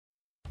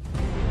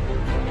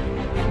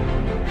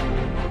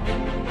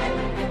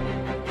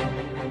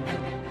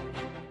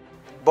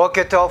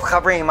Boker Tov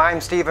Chavrim, I'm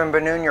Stephen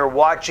Ben-Nun. You're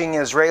watching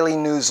Israeli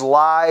News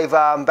Live.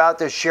 I'm about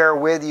to share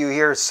with you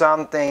here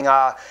something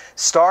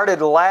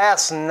started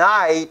last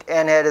night,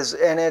 and it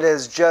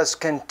has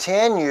just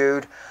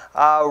continued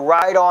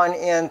right on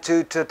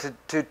into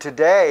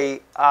today.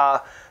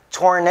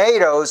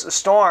 Tornadoes,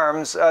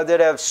 storms that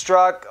have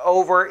struck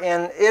over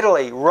in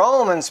Italy.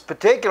 Romans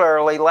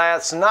particularly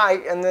last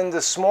night, and then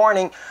this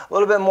morning a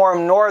little bit more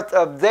north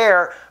of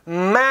there.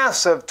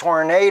 Massive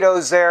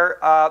tornadoes there.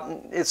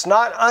 It's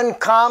not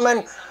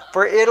uncommon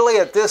for Italy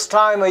at this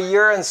time of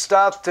year and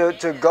stuff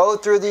to go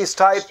through these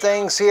type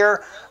things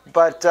here,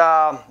 but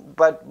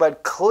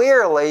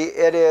clearly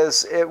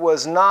it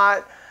was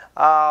not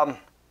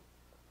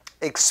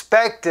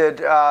expected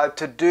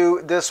to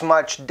do this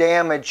much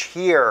damage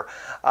here.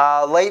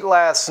 Late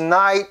last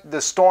night,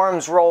 the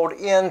storms rolled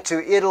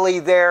into Italy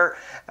there.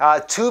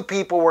 2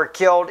 people were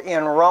killed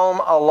in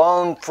Rome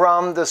alone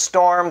from the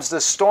storms.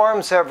 The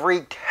storms have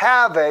wreaked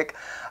havoc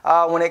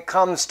when it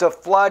comes to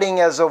flooding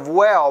as of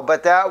well,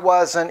 but that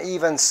wasn't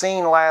even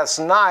seen last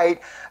night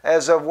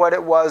as of what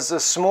it was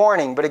this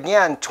morning. But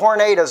again,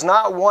 tornadoes,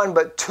 not 1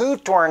 but 2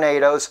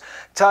 tornadoes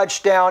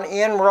touched down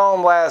in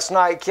Rome last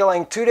night,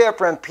 killing 2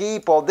 different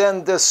people.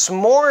 Then this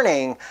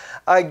morning,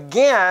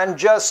 again,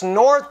 just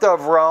north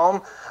of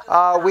Rome,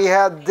 we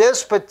had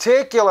this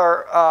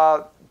particular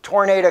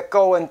tornado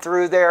going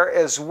through there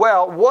as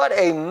well. What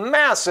a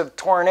massive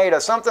tornado,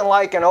 something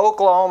like in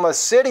Oklahoma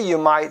City you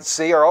might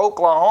see, or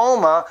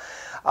Oklahoma,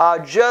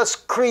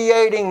 just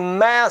creating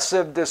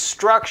massive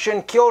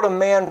destruction. Killed a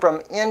man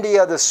from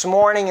India this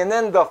morning, and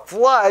then the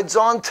floods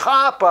on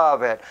top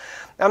of it.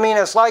 I mean,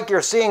 it's like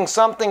you're seeing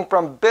something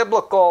from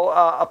biblical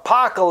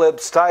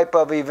apocalypse type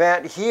of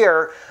event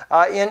here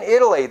in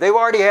Italy. They've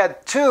already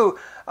had 2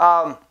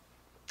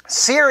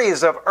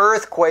 series of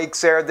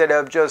earthquakes there that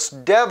have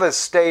just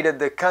devastated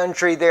the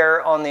country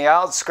there on the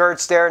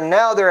outskirts there.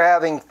 Now they're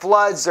having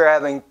floods, they're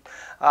having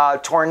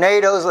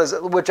tornadoes,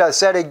 which I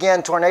said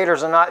again,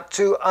 tornadoes are not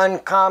too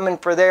uncommon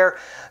for there.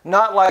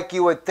 Not like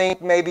you would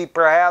think maybe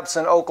perhaps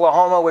in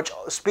Oklahoma, which,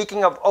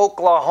 speaking of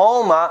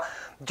Oklahoma,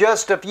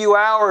 just a few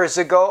hours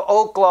ago,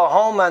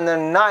 Oklahoma in the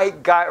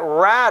night got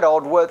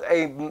rattled with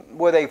a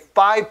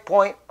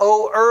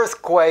 5.0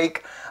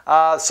 earthquake.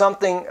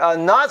 Something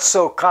not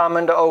so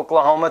common to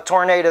Oklahoma.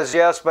 Tornadoes,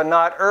 yes, but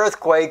not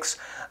earthquakes.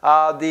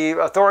 The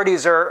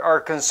authorities are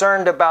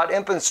concerned about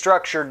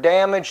infrastructure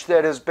damage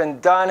that has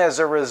been done as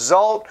a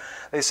result.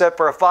 They said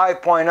for a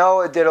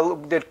 5.0,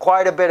 it did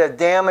quite a bit of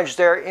damage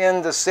there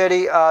in the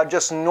city,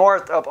 just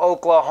north of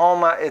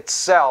Oklahoma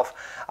itself.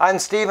 I'm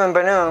Stephen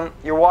Ben-Nun.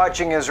 You're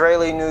watching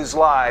Israeli News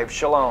Live.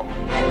 Shalom.